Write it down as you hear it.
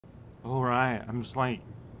Alright, I'm just like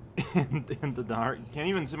in the dark. You can't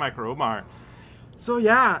even see my crowbar. So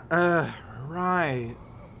yeah, right.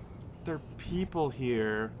 There are people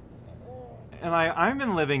here. And I've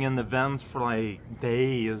been living in the vents for like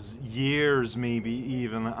days, years maybe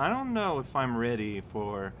even. I don't know if I'm ready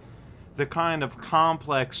for the kind of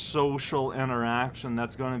complex social interaction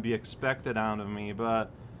that's going to be expected out of me,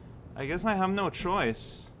 but I guess I have no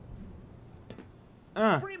choice.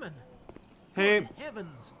 Freeman! Hey. Good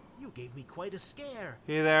heavens! You gave me quite a scare.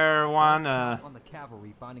 Hey there, Juan. On the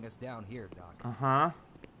cavalry finding us down here, Doc. Uh-huh.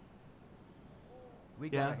 We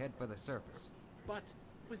gotta head for the surface. But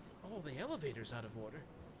with all the elevators out of order,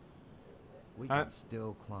 we can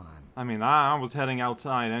still climb. I mean, I was heading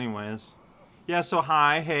outside anyways. Yeah, so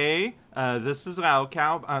hi, hey. This is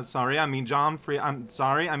Raocow. Sorry, I mean I'm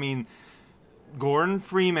sorry, I mean Gordon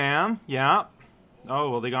Freeman. Yeah.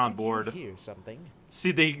 Oh, well, they got bored. Did you hear something?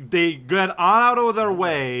 See, they got out of their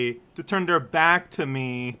way to turn their back to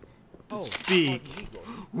me to speak.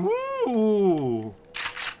 Woo!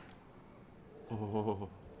 Oh.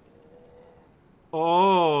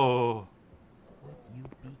 Oh.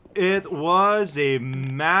 It was a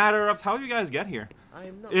matter of... How did you guys get here?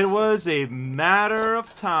 It was a matter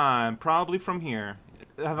of time. Probably from here.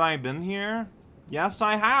 Have I been here? Yes,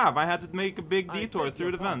 I have. I had to make a big detour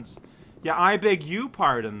through the vents. Yeah, I beg you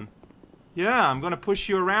pardon. Yeah, I'm gonna push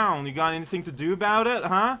you around. You got anything to do about it,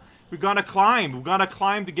 huh? We gotta climb. We gotta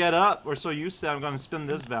climb to get up. Or so you said. I'm gonna spin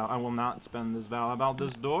this valve. I will not spin this valve. About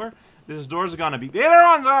this door? This door's gonna be...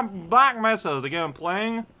 Everyone's on Black Mesas. Again, I'm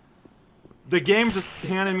playing. The game just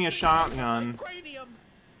handed me a shotgun.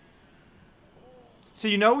 So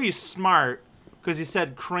you know he's smart, because he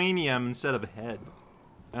said cranium instead of head.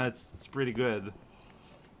 It's pretty good.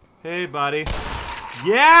 Hey, buddy.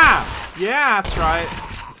 Yeah! Yeah, that's right.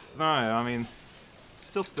 I mean,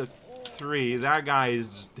 still the 3. That guy is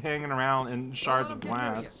just hanging around in shards of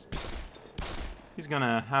glass. He's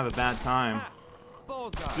gonna have a bad time.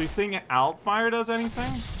 Do you think Outfire does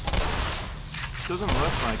anything? Doesn't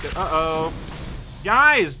look like it. Uh-oh.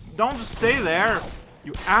 Guys, don't just stay there.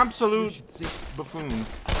 You absolute buffoon.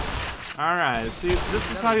 Alright, see,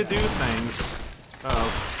 this is how you do things. Uh-oh.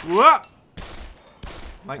 Whoa!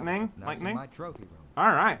 Lightning? Lightning?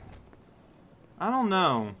 Alright. I don't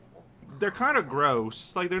know. They're kind of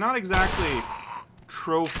gross. Like, they're not exactly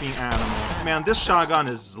trophy animals. Man, this shotgun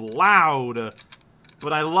is loud.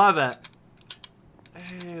 But I love it.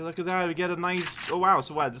 Hey, look at that. We get a nice... Oh, wow.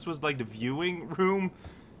 So what? This was like the viewing room?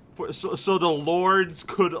 So the lords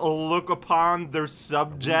could look upon their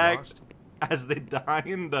subject as they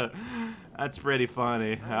dined? That's pretty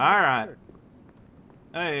funny. Alright.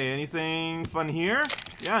 Hey, anything fun here?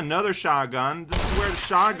 Yeah, another shotgun. This is where the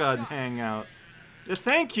shotguns hang out. Yeah,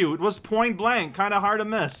 thank you. It was point blank. Kind of hard to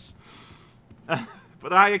miss.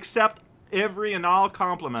 But I accept every and all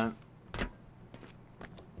compliment.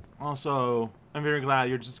 Also, I'm very glad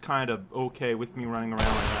you're just kind of okay with me running around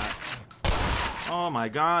like that. Oh my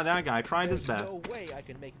god, that guy tried his best. No way I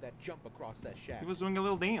can make that jump across that shaft. He was doing a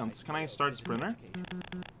little dance. Can I start a sprinter?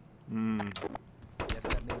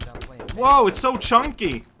 Whoa, it's so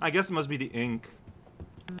chunky! I guess it must be the ink.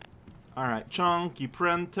 Alright, chunky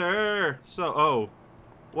printer. So, oh.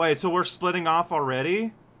 Wait, so we're splitting off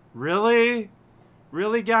already? Really?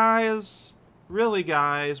 Really, guys? Really,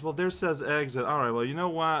 guys? Well, there says exit. Alright, well, you know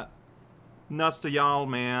what? Nuts to y'all,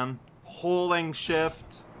 man. Holding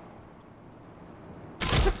shift.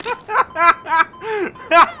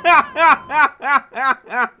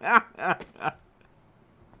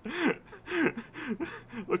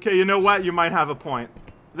 Okay, you know what? You might have a point.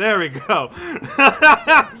 There we go.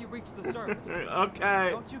 You reach the surface. Okay.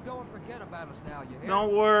 Don't you go and forget about us now, you hear?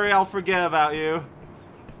 Don't worry, I'll forget about you.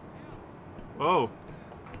 Whoa.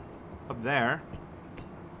 Up there.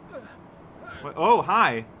 Wait, oh,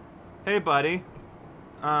 hi. Hey, buddy.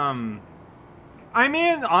 I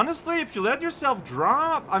mean, honestly, if you let yourself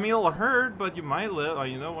drop, I mean, it'll hurt, but you might live. Oh,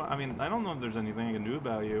 you know what? I mean, I don't know if there's anything I can do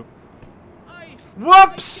about you.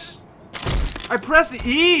 Whoops! I pressed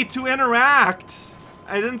E to interact.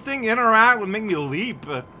 I didn't think interact would make me leap.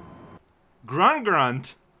 Grunt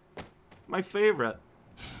grunt. My favorite.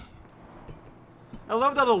 I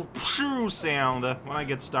love that little pshoo sound when I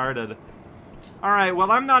get started. Alright,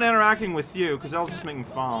 well, I'm not interacting with you, because that'll just make me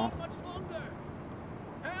fall.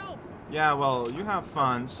 Yeah, well, you have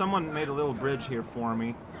fun. Someone made a little bridge here for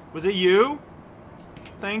me. Was it you?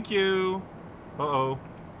 Thank you. Uh-oh.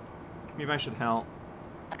 Maybe I should help.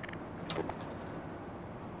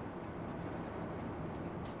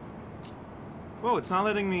 Whoa, it's not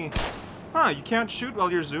letting me... Huh, you can't shoot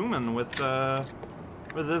while you're zooming with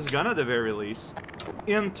this gun at the very least.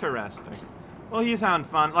 Interesting. Well, he's having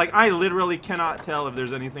fun. Like, I literally cannot tell if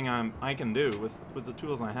there's anything I can do with the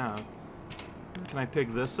tools I have. Can I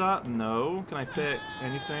pick this up? No. Can I pick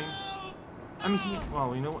anything? I mean,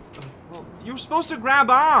 well, you know what? Well, you were supposed to grab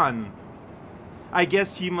on. I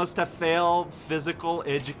guess he must have failed physical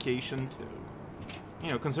education too. You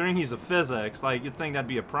know, considering he's a physics, like, you'd think that'd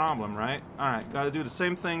be a problem, right? Alright, gotta do the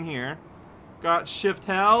same thing here. Got shift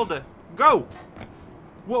held. Go!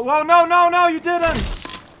 Whoa, whoa, no, no, no, you didn't!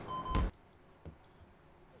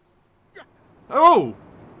 Oh!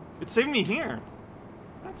 It saved me here.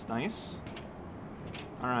 That's nice.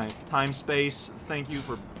 Alright, time, space, thank you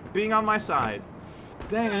for being on my side.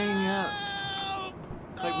 Dang it.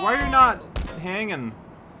 Like, why are you not hanging?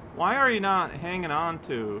 Why are you not hanging on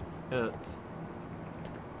to it?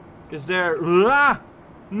 Is there... Ah!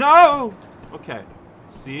 No! Okay.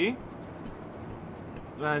 See?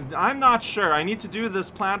 And I'm not sure. I need to do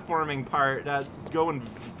this platforming part. That's going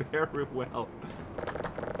very well.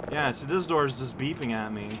 Yeah, so this door is just beeping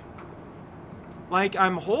at me. Like,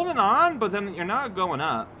 I'm holding on, but then you're not going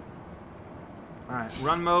up. Alright,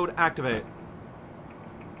 run mode, activate.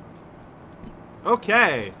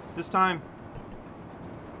 Okay, this time...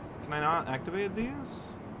 Can I not activate these?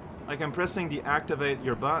 Like, I'm pressing the activate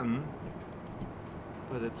your button,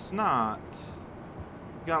 but it's not.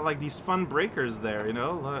 Got, like, these fun breakers there, you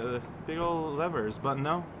know? Big old levers, but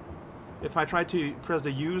no. If I try to press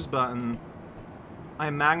the use button, I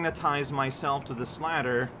magnetize myself to the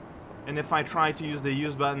slider, and if I try to use the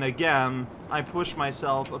use button again, I push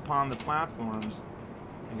myself upon the platforms.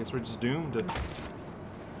 I guess we're just doomed.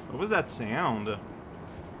 What was that sound?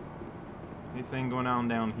 Anything going on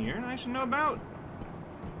down here I should know about?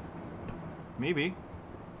 Maybe.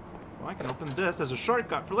 Well, I can open this as a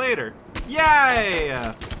shortcut for later. Yay!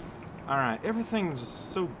 Alright, everything's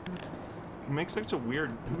so... makes such a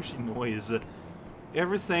weird, bushy noise.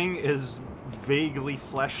 Everything is vaguely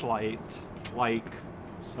fleshlight-like.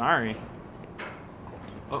 Sorry.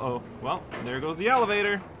 Uh-oh. Well, there goes the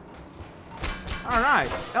elevator.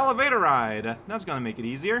 Alright, elevator ride. That's gonna make it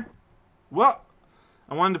easier. Well,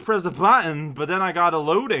 I wanted to press the button, but then I got a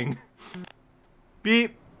loading.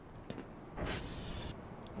 Beep.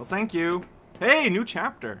 Well, thank you. Hey, new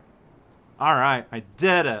chapter. Alright, I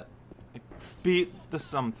did it. I beat the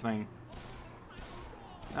something.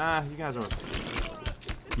 Ah, you guys are...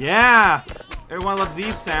 Yeah! Everyone loves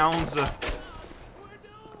these sounds.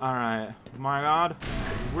 Alright. My god.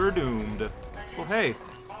 We're doomed. Oh, hey.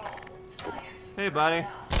 Hey, buddy.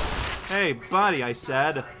 Hey, buddy, I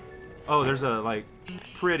said. Oh, there's a, like,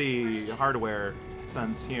 pretty hardware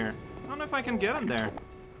fence here. I don't know if I can get in there.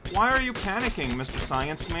 Why are you panicking, Mr.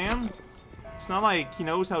 Science Man? It's not like he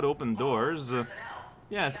knows how to open doors.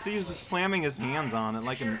 Yeah, see, he's just slamming his hands on it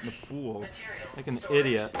like a fool. Like an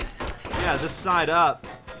idiot. Yeah, this side up.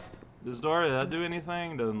 This door, did that do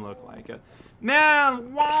anything? Doesn't look like it.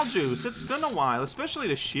 Man, wall juice, it's been a while, especially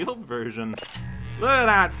the shield version. Look at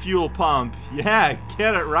that fuel pump. Yeah,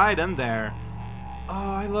 get it right in there. Oh,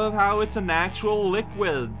 I love how it's an actual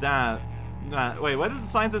liquid. Wait, what does the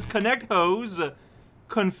sign says? Connect hose,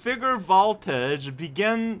 configure voltage,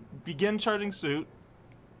 begin charging suit.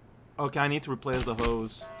 Okay, I need to replace the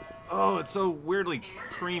hose. Oh, it's so weirdly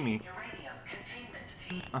creamy.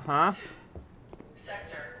 Uh-huh.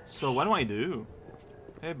 So what do I do?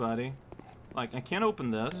 Hey, buddy. Like, I can't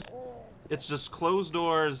open this. It's just closed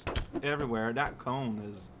doors everywhere. That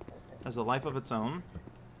cone has a life of its own.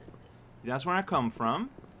 That's where I come from.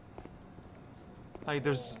 Like,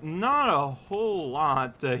 there's not a whole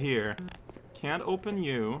lot here. Can't open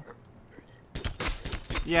you.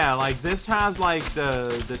 Yeah, like, this has, like,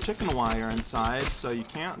 the chicken wire inside, so you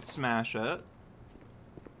can't smash it.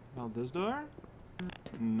 Well, this door?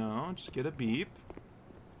 No, just get a beep.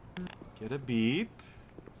 Get a beep.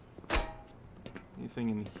 Anything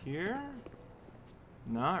in here?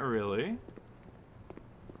 Not really.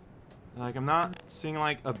 Like, I'm not seeing,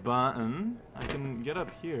 like, a button. I can get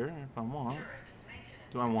up here if I want.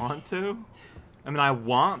 Do I want to? I mean, I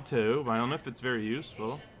want to, but I don't know if it's very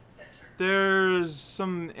useful. There's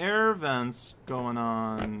some air vents going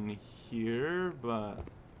on here, but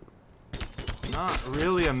not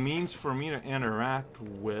really a means for me to interact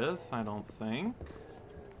with, I don't think.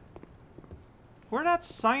 Where'd that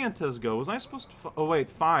scientist go? Was I supposed to... Oh, wait,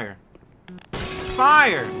 fire.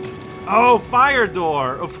 Fire! Oh, fire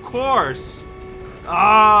door, of course.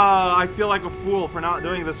 Ah, I feel like a fool for not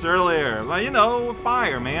doing this earlier. Well, you know,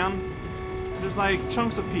 fire, man. There's like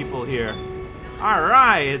chunks of people here.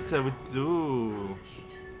 Alright, ooh.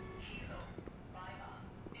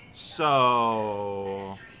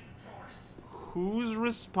 So, who's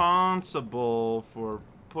responsible for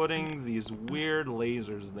putting these weird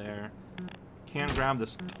lasers there? can't grab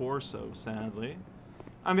this torso, sadly.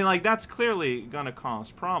 I mean, like, that's clearly gonna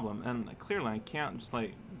cause problem, and clearly I can't just,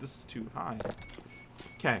 like, this is too high.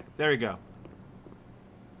 Okay, there you go.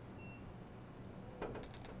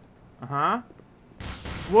 Uh-huh.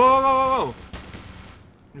 Whoa, whoa, whoa, whoa!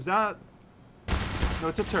 Is that... No,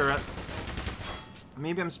 it's a turret.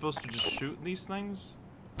 Maybe I'm supposed to just shoot these things?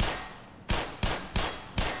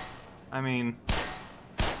 I mean...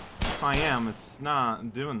 If I am, it's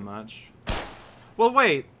not doing much. Well,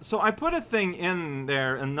 wait. So I put a thing in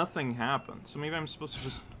there and nothing happened. So maybe I'm supposed to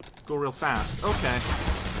just go real fast. Okay.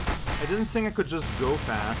 I didn't think I could just go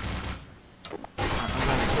fast. Alright, I'm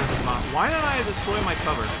gonna destroy this bomb. Why did I destroy my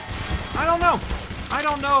cover? I don't know. I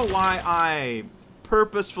don't know why I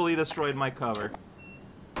purposefully destroyed my cover.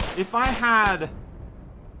 If I had...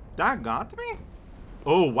 That got me?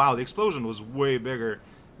 Oh, wow. The explosion was way bigger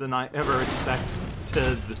than I ever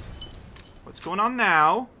expected. What's going on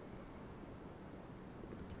now?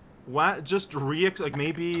 What? Just like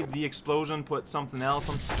maybe the explosion put something else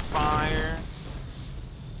on fire?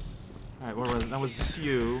 Alright, where was it? That was just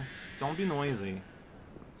you. Don't be noisy.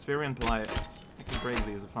 It's very impolite. I can break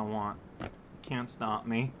these if I want. You can't stop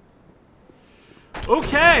me.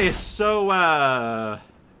 Okay, so,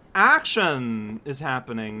 action is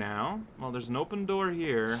happening now. Well, there's an open door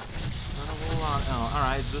here. Not a whole lot. Oh,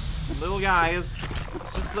 alright, just little guys.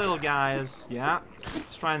 Just little guys. Yeah.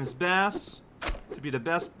 He's trying his best to be the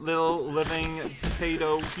best little living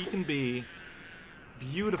potato he can be.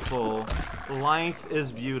 Beautiful. Life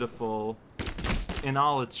is beautiful in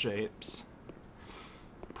all its shapes.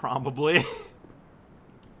 Probably.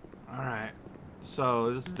 Alright.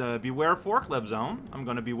 So, this is the Beware Forklift Zone. I'm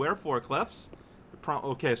gonna beware forklifts.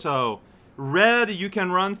 Okay, so red you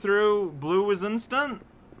can run through, blue is instant?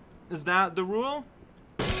 Is that the rule?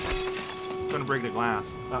 I'm gonna break the glass.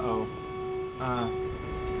 Uh-oh.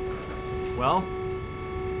 Well,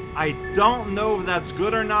 I don't know if that's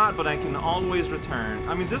good or not, but I can always return.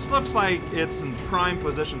 I mean, this looks like it's in prime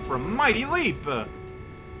position for a mighty leap!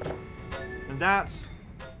 And that's...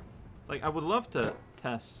 Like, I would love to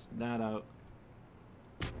test that out.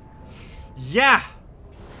 Yeah!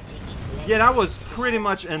 Yeah, that was pretty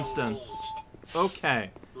much instant.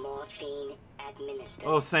 Okay.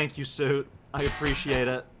 Oh, thank you, Suit. I appreciate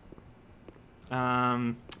it.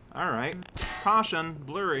 Alright. Caution,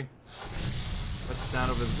 blurry. What's that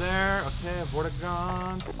over there? Okay,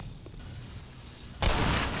 Vortigaunt.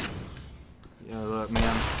 Yeah, look,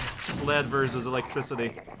 man. Sled versus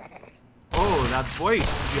electricity. Oh, that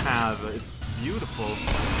voice you have. It's beautiful.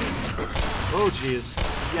 Oh, jeez.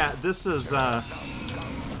 Yeah, this is,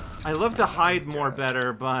 I love to hide more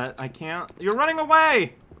better, but I can't. You're running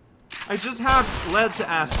away! I just have lead to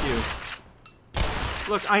ask you.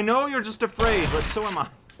 Look, I know you're just afraid, but so am I.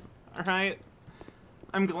 Alright?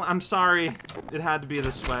 I'm sorry it had to be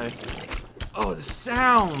this way. Oh, the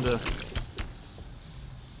sound!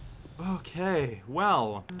 Okay,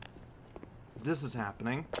 well. This is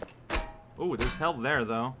happening. Oh, there's hell there,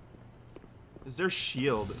 though. Is there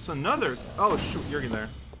shield? It's another... Oh, shoot, you're there.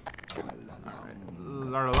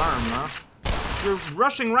 Alright. Our alarm, huh? You're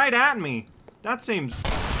rushing right at me. That seems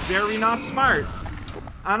very not smart.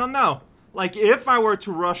 I don't know. Like, if I were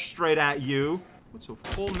to rush straight at you... What's a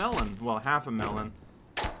full melon? Well, half a melon.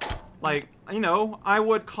 Like, you know, I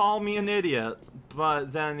would call me an idiot.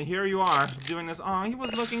 But then here you are, doing this. Oh, he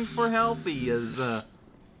was looking for healthy as,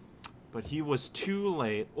 But he was too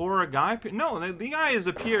late. Or a guy... No, the guys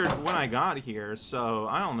appeared when I got here, so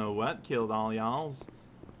I don't know what killed all y'alls.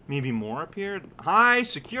 Maybe more appeared? High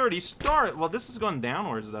security start! Well, this is going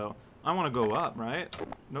downwards, though. I want to go up, right?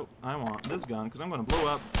 Nope, I want this gun, because I'm going to blow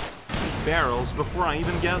up these barrels before I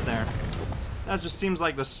even get there. That just seems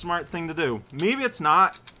like the smart thing to do. Maybe it's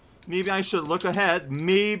not. Maybe I should look ahead.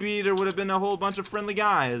 Maybe there would have been a whole bunch of friendly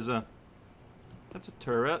guys. That's a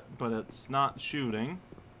turret, but it's not shooting.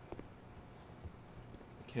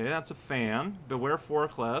 Okay, that's a fan. Beware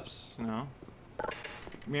forklifts, you know.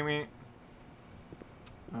 Maybe.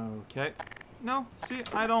 Okay. No, see,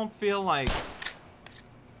 I don't feel like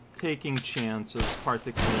taking chances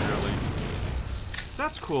particularly.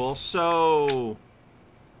 That's cool. So,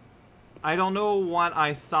 I don't know what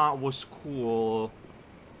I thought was cool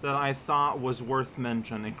that I thought was worth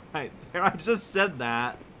mentioning right there. I just said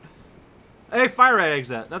that. Hey, fire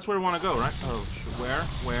exit. That's where we want to go, right? Oh, where?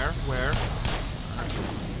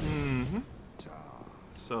 Mm-hmm.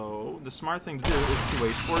 So, the smart thing to do is to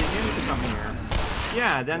wait for him to come here.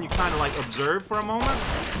 Yeah, then you kind of like observe for a moment.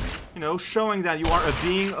 You know, showing that you are a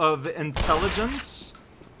being of intelligence.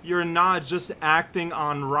 You're not just acting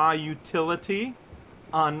on raw utility,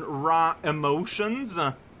 on raw emotions.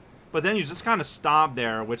 But then you just kind of stop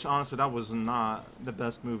there, which honestly, that was not the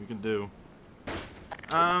best move you could do.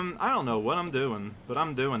 I don't know what I'm doing, but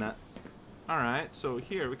I'm doing it. Alright, so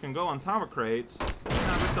here, we can go on top of crates and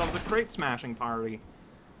have ourselves a crate smashing party.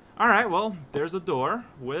 Alright, well, there's a door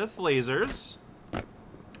with lasers.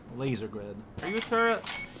 Laser grid. Are you a turret?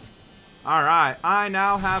 Alright, I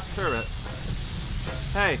now have turret.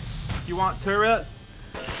 Hey, you want turret?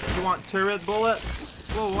 You want turret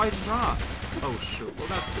bullets? Whoa, why'd you drop? Oh, shoot. Well,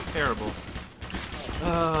 that's terrible.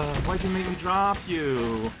 Why'd you make me drop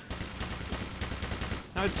you?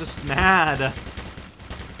 Now it's just mad.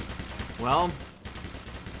 Well,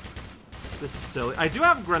 this is silly. I do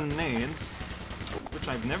have grenades, which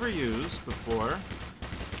I've never used before.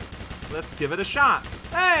 Let's give it a shot.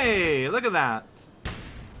 Hey, look at that.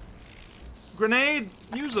 Grenade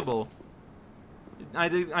usable.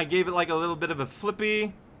 I gave it like a little bit of a flippy.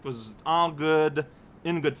 It was all good,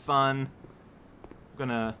 in good fun. I'm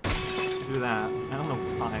gonna do that. I don't know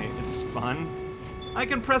why. It's just fun. I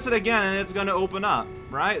can press it again and it's gonna open up,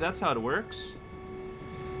 right? That's how it works.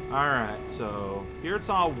 Alright, so here it's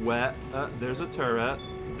all wet. There's a turret.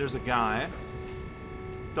 There's a guy.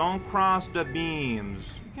 Don't cross the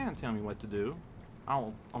beams. You can't tell me what to do.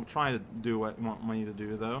 I'll try to do what you want me to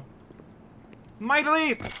do, though. Mighty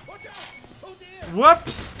leap!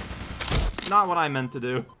 Whoops! Not what I meant to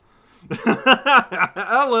do.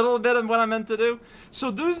 A little bit of what I meant to do.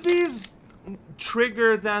 So does these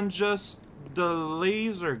trigger than just the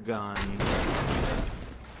laser gun?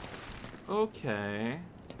 Okay.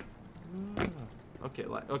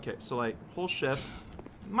 Okay, so like, hold shift.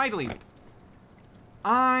 Mighty leap.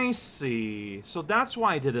 I see. So that's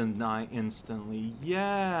why I didn't die instantly.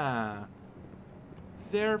 Yeah.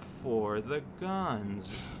 Therefore, the guns.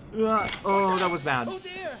 Oh, that was bad.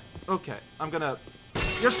 Okay, I'm gonna...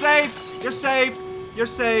 You're safe! You're safe! You're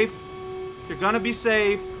safe! You're gonna be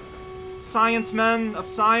safe. Science men of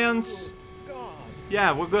science.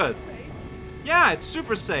 Yeah, we're good. Yeah, it's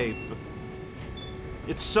super safe.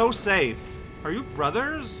 It's so safe. Are you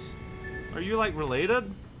brothers? Are you, like, related?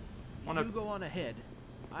 You go on ahead.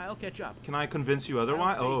 I'll catch up. Can I convince you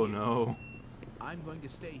otherwise? Oh, no. I'm going to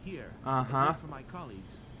stay here. Uh-huh. For my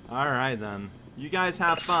colleagues. Alright, then. You guys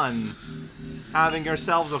have fun. Having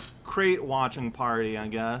yourselves a crate watching party, I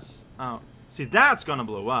guess. Oh. See, that's gonna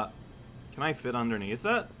blow up. Can I fit underneath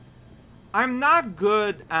it? I'm not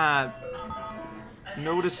good at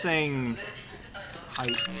noticing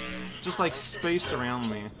height. Just like space around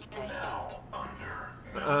me.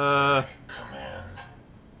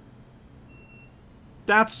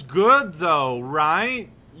 That's good though, right?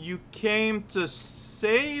 You came to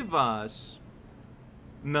save us,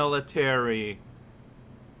 military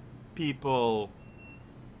people,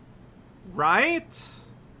 right?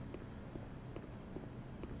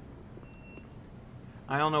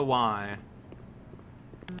 I don't know why,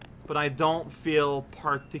 but I don't feel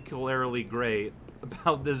particularly great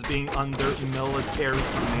about this being under military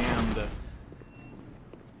command.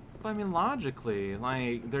 But I mean, logically,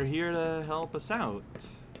 like, they're here to help us out.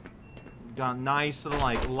 We've got nice little,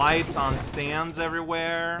 like, lights on stands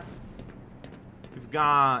everywhere. We've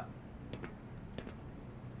got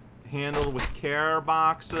handled with care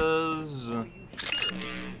boxes.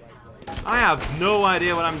 I have no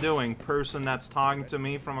idea what I'm doing. Person that's talking to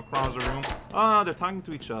me from across the room. Oh, they're talking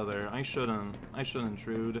to each other. I shouldn't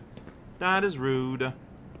intrude. That is rude.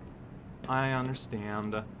 I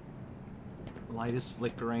understand. Light is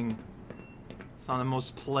flickering. It's not the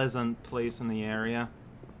most pleasant place in the area,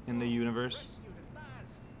 in the universe.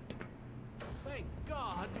 Thank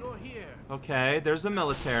God you're here. Okay, there's the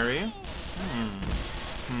military.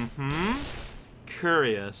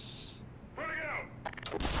 Curious.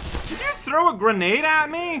 Did you throw a grenade at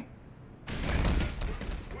me?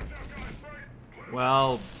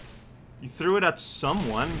 Well, you threw it at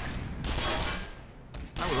someone.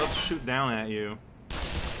 I would love to shoot down at you.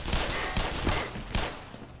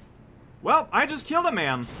 Well, I just killed a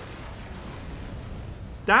man.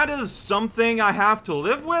 That is something I have to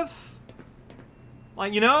live with?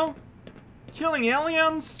 Like, you know? Killing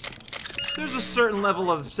aliens? There's a certain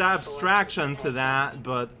level of abstraction to that,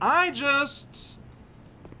 but I just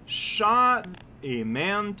shot a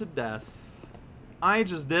man to death. I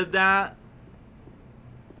just did that.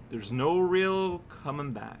 There's no real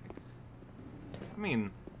coming back. I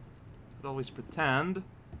mean, I could always pretend.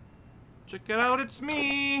 Check it out, it's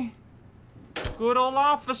me. Good old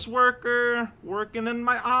office worker, working in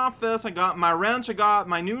my office. I got my wrench, I got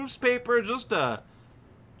my newspaper, just a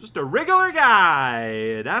regular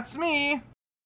guy. That's me.